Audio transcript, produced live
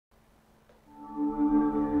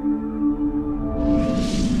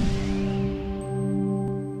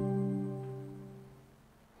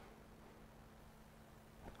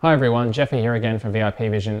Hi everyone, Jeffy here again for VIP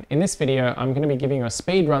Vision. In this video, I'm going to be giving you a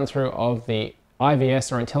speed run through of the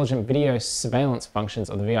IVS or Intelligent Video Surveillance functions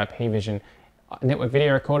of the VIP Vision network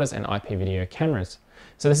video recorders and IP video cameras.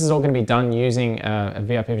 So this is all going to be done using a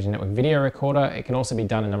VIP Vision network video recorder. It can also be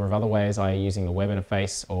done a number of other ways, either using the web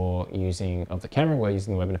interface or using of the camera. We're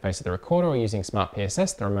using the web interface of the recorder or using Smart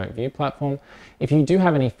PSS, the remote view platform. If you do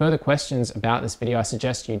have any further questions about this video, I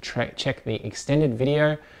suggest you check the extended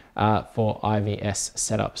video for IVS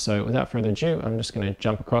setup. So without further ado, I'm just going to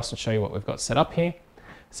jump across and show you what we've got set up here.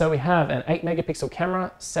 So we have an 8 megapixel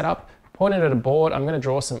camera set up, pointed at a board. I'm going to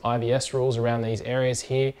draw some IVS rules around these areas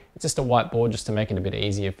here. It's just a whiteboard just to make it a bit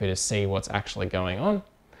easier for you to see what's actually going on.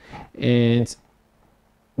 And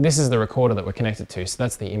this is the recorder that we're connected to, so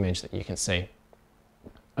that's the image that you can see.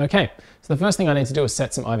 Okay, so the first thing I need to do is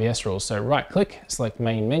set some IVS rules. So right click, select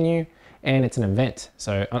main menu, and it's an event.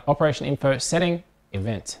 So operation info, setting,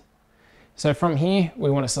 event. So from here, we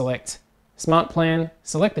want to select smart plan,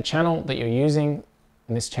 select the channel that you're using.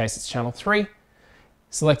 In this case, it's channel 3.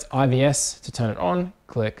 Select IVS to turn it on,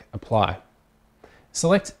 click apply.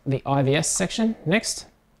 Select the IVS section next.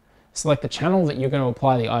 Select the channel that you're going to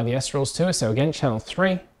apply the IVS rules to. So again, channel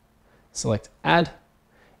 3, select add.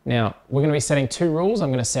 Now we're going to be setting 2 rules. I'm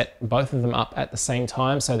going to set both of them up at the same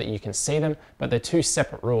time so that you can see them, but they're 2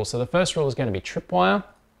 separate rules. So the first rule is going to be tripwire.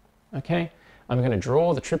 Okay, I'm going to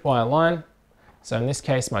draw the tripwire line. So in this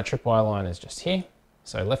case, my tripwire line is just here.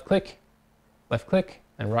 So left click,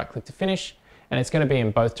 and right click to finish. And it's going to be in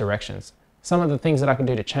both directions. Some of the things that I can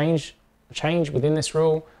do to change within this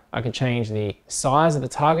rule, I can change the size of the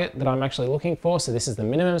target that I'm actually looking for. So this is the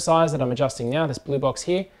minimum size that I'm adjusting now, this blue box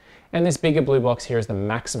here. And this bigger blue box here is the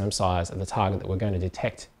maximum size of the target that we're going to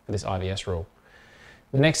detect for this IVS rule.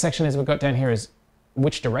 The next section is we've got down here is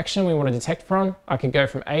which direction we want to detect from. I could go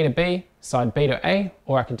from A to B, side B to A,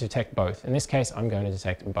 or I can detect both. In this case, I'm going to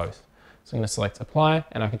detect both. So I'm going to select apply,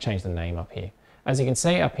 and I can change the name up here. As you can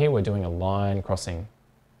see up here, we're doing a line crossing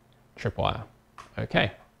tripwire.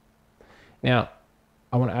 Okay. Now,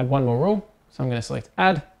 I want to add one more rule. So I'm going to select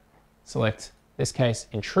add, select, this case,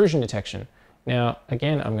 intrusion detection. Now,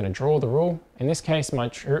 again, I'm going to draw the rule. In this case, my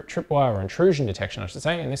tripwire or intrusion detection, I should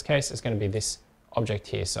say, in this case, is going to be this object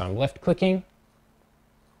here. So I'm left clicking,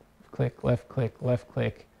 click, left click, left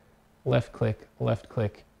click, left click, left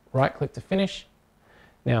click, right click to finish.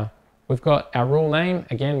 Now, we've got our rule name.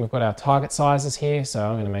 Again, we've got our target sizes here. So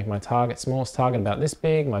I'm going to make my target, smallest target about this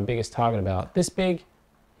big, my biggest target about this big.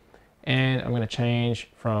 And I'm going to change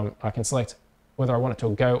from, I can select whether I want it to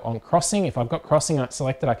go on crossing. If I've got crossing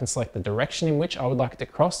selected, I can select the direction in which I would like it to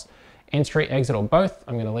cross. Entry, exit, or both.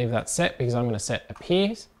 I'm going to leave that set because I'm going to set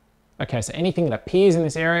appears. Okay, so anything that appears in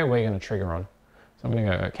this area, we're going to trigger on. So I'm going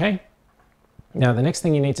to go OK. Now the next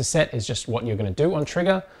thing you need to set is just what you're going to do on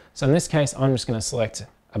trigger. So in this case, I'm just going to select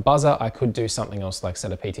a buzzer. I could do something else like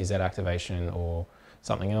set a PTZ activation or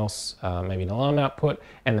something else, maybe an alarm output.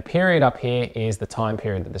 And the period up here is the time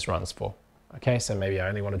period that this runs for. Okay, so maybe I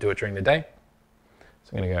only want to do it during the day.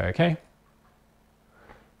 So I'm going to go OK.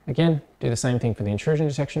 Again, do the same thing for the intrusion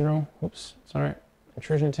detection rule. Whoops, sorry.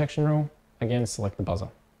 Intrusion detection rule. Again, select the buzzer.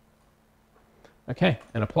 Okay,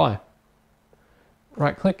 and apply.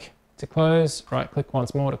 Right click to close, right click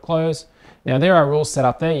once more to close. Now there are rules set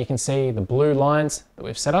up there. You can see the blue lines that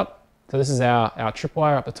we've set up. So this is our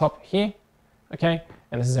tripwire up the top here, okay?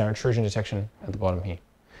 And this is our intrusion detection at the bottom here.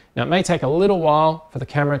 Now it may take a little while for the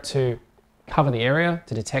camera to cover the area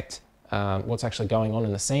to detect what's actually going on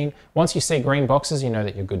in the scene. Once you see green boxes, you know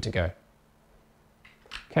that you're good to go.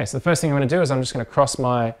 Okay, so the first thing I'm going to do is I'm just going to cross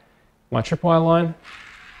my tripwire line.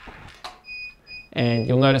 And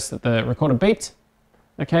you'll notice that the recorder beeped.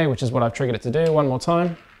 Okay, which is what I've triggered it to do. One more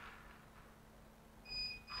time.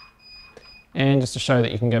 And just to show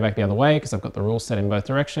that you can go back the other way because I've got the rules set in both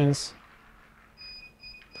directions.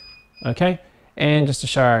 Okay, and just to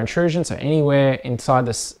show our intrusion, so anywhere inside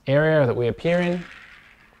this area that we appear in,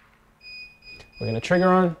 we're going to trigger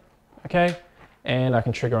on, okay? And I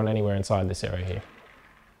can trigger on anywhere inside this area here.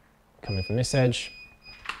 Coming from this edge,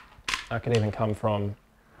 I could even come from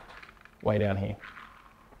way down here.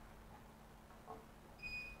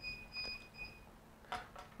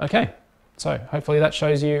 Okay, so hopefully that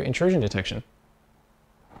shows you intrusion detection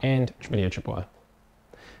and video tripwire.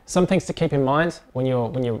 Some things to keep in mind when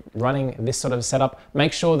you're running this sort of setup,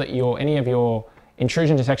 make sure that any of your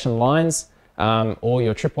intrusion detection lines or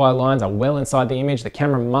your tripwire lines are well inside the image. The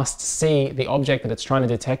camera must see the object that it's trying to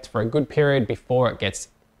detect for a good period before it gets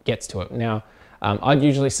to it. Now, I'd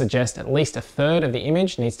usually suggest at least 1/3 of the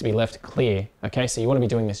image needs to be left clear. Okay, so you want to be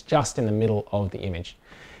doing this just in the middle of the image.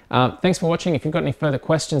 Thanks for watching. If you've got any further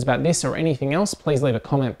questions about this or anything else, please leave a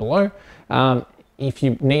comment below. If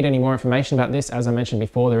you need any more information about this, as I mentioned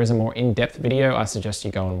before, there is a more in-depth video. I suggest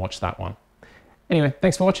you go and watch that one. Anyway,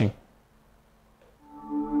 thanks for watching.